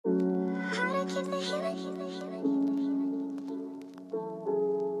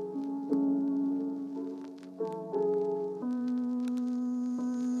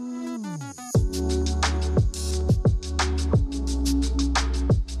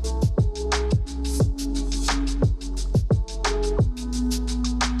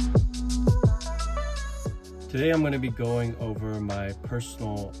Today I'm going to be going over my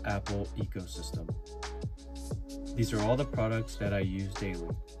personal Apple ecosystem. These are all the products that I use daily.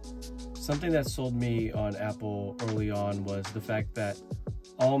 Something that sold me on Apple early on was the fact that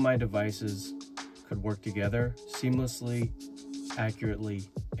all my devices could work together seamlessly, accurately,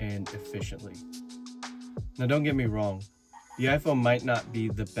 and efficiently. Now don't get me wrong, the iPhone might not be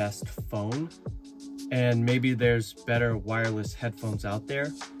the best phone, and maybe there's better wireless headphones out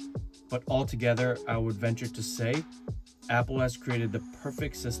there, but altogether, I would venture to say, Apple has created the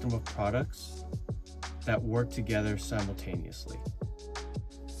perfect system of products that work together simultaneously.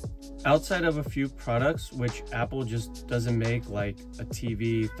 Outside of a few products, which Apple just doesn't make, like a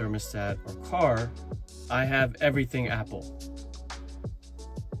TV, thermostat, or car, I have everything Apple.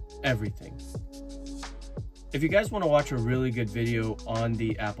 Everything. If you guys want to watch a really good video on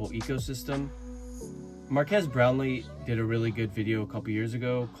the Apple ecosystem, Marques Brownlee did a really good video a couple years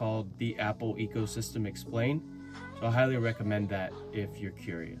ago called The Apple Ecosystem Explained, so I highly recommend that if you're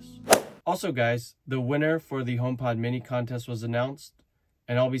curious. Also guys, the winner for the HomePod mini contest was announced,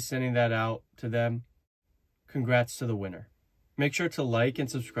 and I'll be sending that out to them. Congrats to the winner. Make sure to like and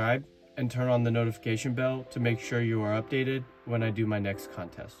subscribe and turn on the notification bell to make sure you are updated when I do my next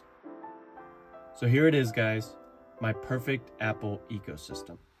contest. So here it is guys, my perfect Apple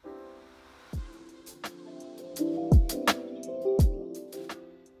ecosystem.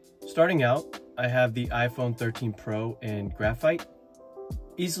 Starting out, I have the iPhone 13 Pro in graphite.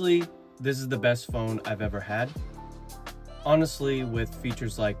 Easily, this is the best phone I've ever had. Honestly, with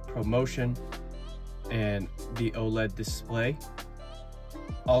features like ProMotion and the OLED display.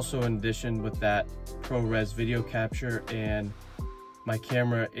 Also in addition with that, ProRes video capture and my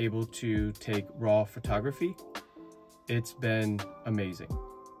camera able to take raw photography. It's been amazing.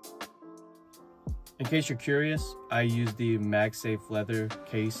 In case you're curious, I use the MagSafe leather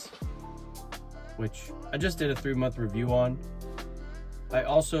case, which I just did a 3-month review on. I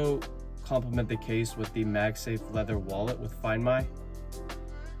also complement the case with the MagSafe leather wallet with Find My.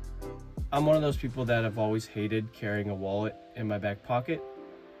 I'm one of those people that have always hated carrying a wallet in my back pocket,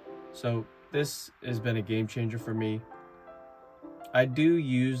 so this has been a game changer for me. I do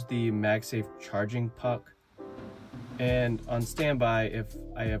use the MagSafe charging puck, and on standby, if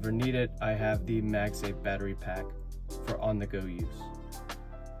I ever need it, I have the MagSafe battery pack for on-the-go use.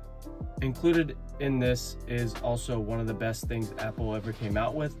 Included in this is also one of the best things Apple ever came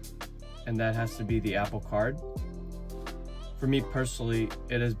out with, and that has to be the Apple Card. For me personally,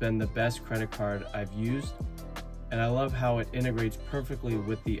 it has been the best credit card I've used, and I love how it integrates perfectly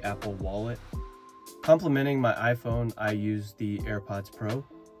with the Apple Wallet. Complementing my iPhone, I use the AirPods Pro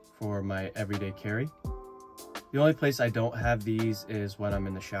for my everyday carry. The only place I don't have these is when I'm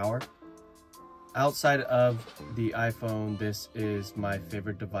in the shower. Outside of the iPhone, this is my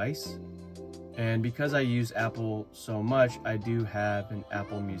favorite device. And because I use Apple so much, I do have an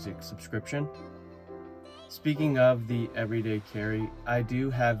Apple Music subscription. Speaking of the everyday carry, I do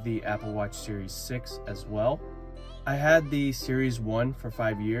have the Apple Watch Series 6 as well. I had the Series 1 for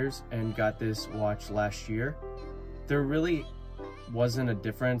 5 years and got this watch last year. There really wasn't a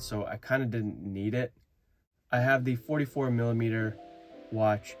difference, so I kind of didn't need it. I have the 44mm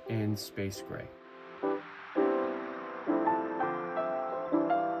watch in space gray.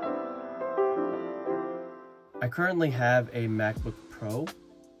 I currently have a MacBook Pro,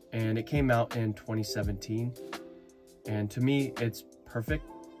 and it came out in 2017, and to me it's perfect.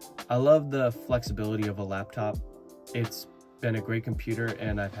 I love the flexibility of a laptop. It's been a great computer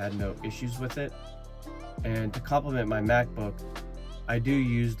and I've had no issues with it. And to complement my MacBook, I do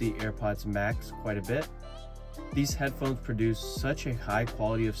use the AirPods Max quite a bit. These headphones produce such a high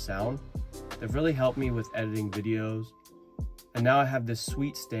quality of sound. They've really helped me with editing videos, and now I have this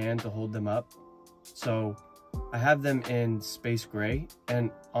sweet stand to hold them up. So I have them in space gray,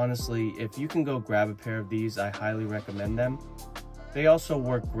 and honestly, if you can go grab a pair of these, I highly recommend them. They also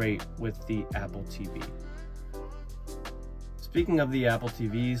work great with the Apple TV. Speaking of the Apple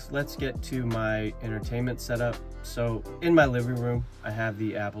TVs, let's get to my entertainment setup. So in my living room, I have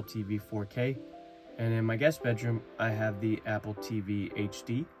the Apple TV 4K, and in my guest bedroom, I have the Apple TV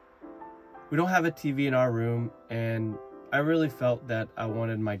HD. We don't have a TV in our room, and I really felt that I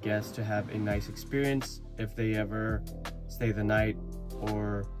wanted my guests to have a nice experience if they ever stay the night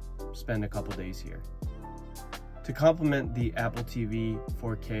or spend a couple days here. To complement the Apple TV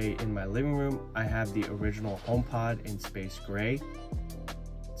 4K in my living room, I have the original HomePod in space gray.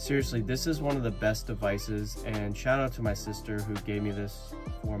 Seriously, this is one of the best devices, and shout out to my sister who gave me this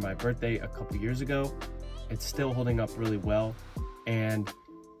for my birthday a couple years ago. It's still holding up really well, and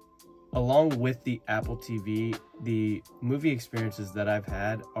along with the Apple TV, the movie experiences that I've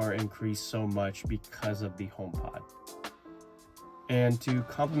had are increased so much because of the HomePod. And to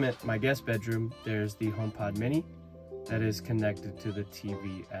complement my guest bedroom, there's the HomePod Mini that is connected to the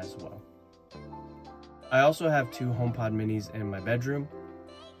TV as well. I also have two HomePod Minis in my bedroom.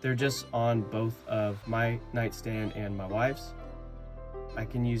 They're just on both of my nightstand and my wife's. I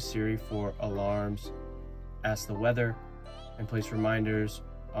can use Siri for alarms, ask the weather, and place reminders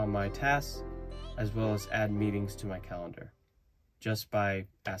on my tasks, as well as add meetings to my calendar, just by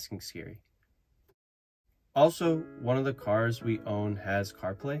asking Siri. Also, one of the cars we own has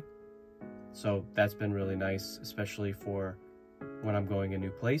CarPlay, so that's been really nice, especially for when I'm going a new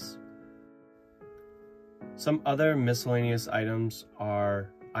place. Some other miscellaneous items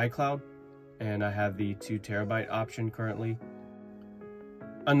are iCloud, and I have the 2 TB option currently.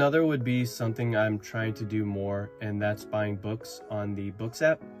 Another would be something I'm trying to do more, and that's buying books on the Books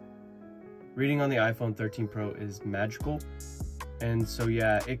app. Reading on the iPhone 13 Pro is magical, and so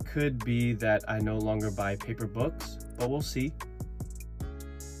yeah, it could be that I no longer buy paper books, but we'll see.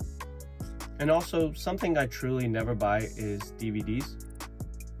 And also, something I truly never buy is DVDs.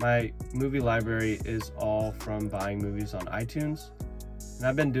 My movie library is all from buying movies on iTunes, and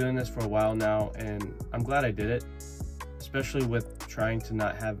I've been doing this for a while now, and I'm glad I did it, especially with trying to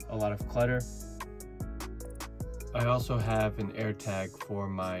not have a lot of clutter. I also have an AirTag for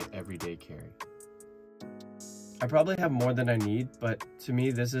my everyday carry. I probably have more than I need, but to me,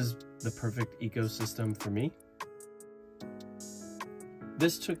 this is the perfect ecosystem for me.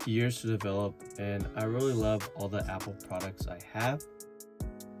 This took years to develop, and I really love all the Apple products I have.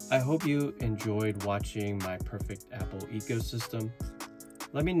 I hope you enjoyed watching my perfect Apple ecosystem.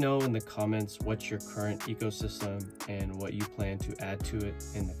 Let me know in the comments what's your current ecosystem and what you plan to add to it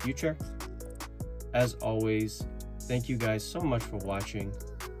in the future. As always, thank you guys so much for watching.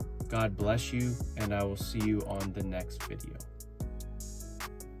 God bless you, and I will see you on the next video.